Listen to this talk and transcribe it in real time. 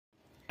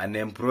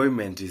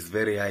Unemployment is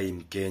very high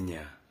in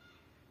Kenya.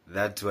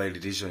 That's why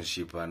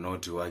relationships are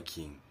not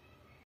working.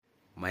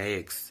 My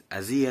ex,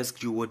 has he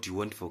asked you what you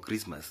want for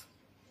Christmas?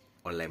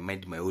 Or I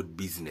mind my own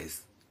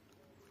business?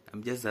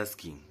 I'm just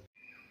asking.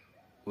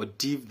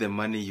 What if the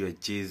money you're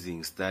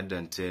chasing start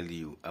and tell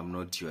you, I'm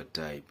not your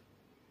type?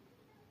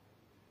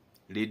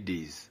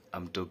 Ladies,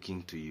 I'm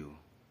talking to you.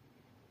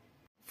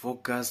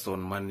 Focus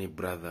on money,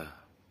 brother.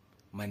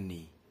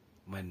 Money,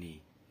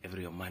 money,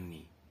 every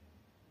money.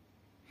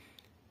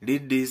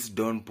 Ladies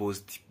don't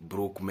post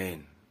broke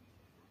men.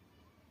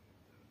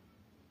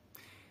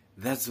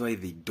 That's why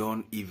they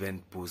don't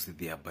even post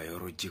their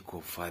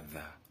biological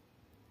father.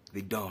 They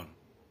don't.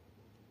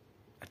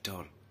 At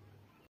all.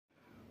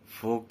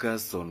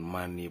 Focus on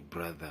money,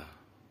 brother.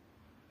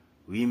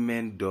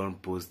 Women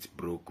don't post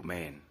broke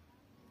men.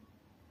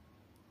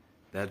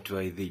 That's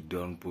why they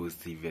don't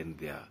post even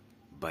their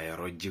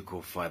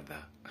biological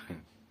father.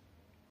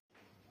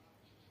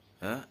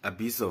 A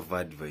piece of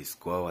advice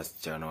kwa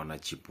wasichana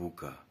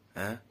wanachipuka.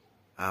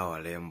 Hawa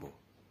walembo.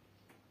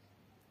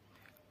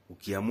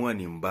 Ukiamua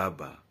ni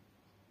mbaba,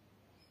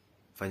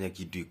 fanya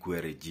kitu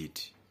ikuwe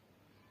legit.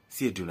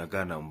 Si eti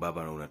unakaa na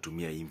mbaba na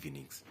unatumia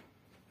Infinix.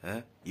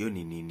 Hiyo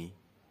ni nini?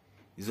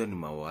 Hizo ni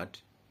mawat.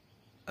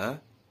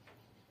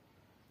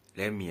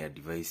 Let me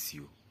advise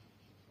you.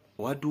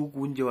 Watu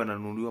huku nje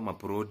wananunuliwa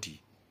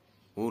maproti.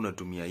 Wewe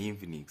unatumia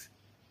Infinix.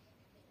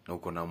 Na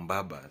uko na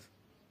mbabas.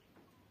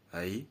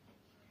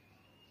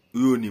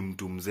 Huyo ni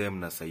mtu mzee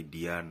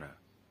mnasaidiana.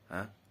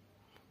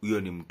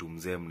 Huyo ni mtu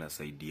mzee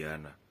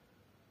mnasaidiana.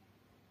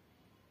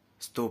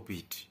 Stop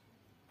it.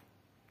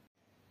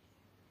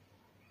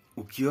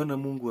 Ukiona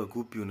Mungu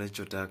hakupi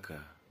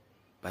unachotaka,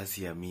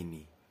 basi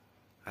amini.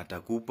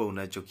 Atakupa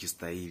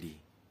unachokistahili.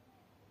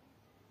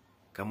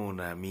 Kama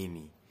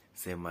unaamini,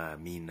 sema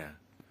amina.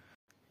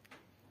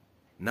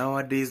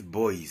 Nowadays,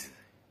 boys,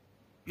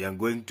 we are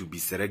going to be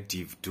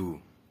selective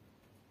too.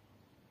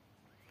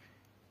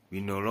 We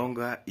no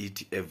longer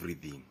eat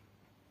everything.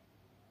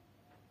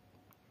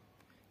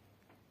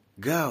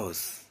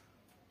 Girls,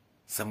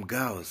 some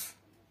girls,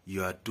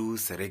 you are too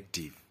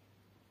selective.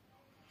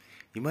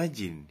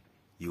 Imagine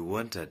you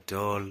want a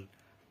tall,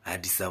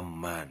 handsome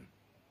man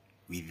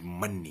with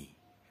money,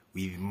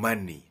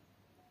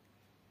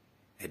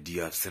 and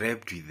you have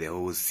slept with the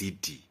whole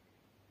city.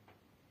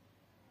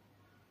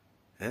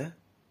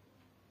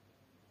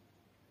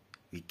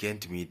 We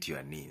can't meet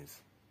your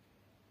needs.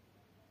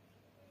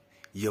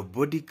 Your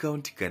body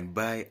count can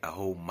buy a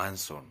whole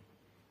mansion.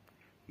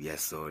 We are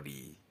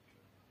sorry.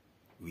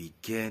 We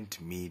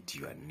can't meet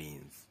your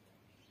needs.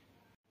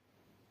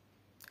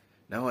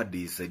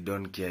 Nowadays, I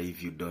don't care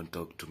if you don't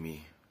talk to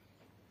me.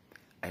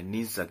 I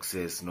need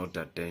success, not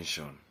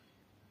attention.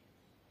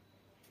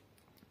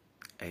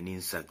 I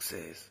need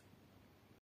success.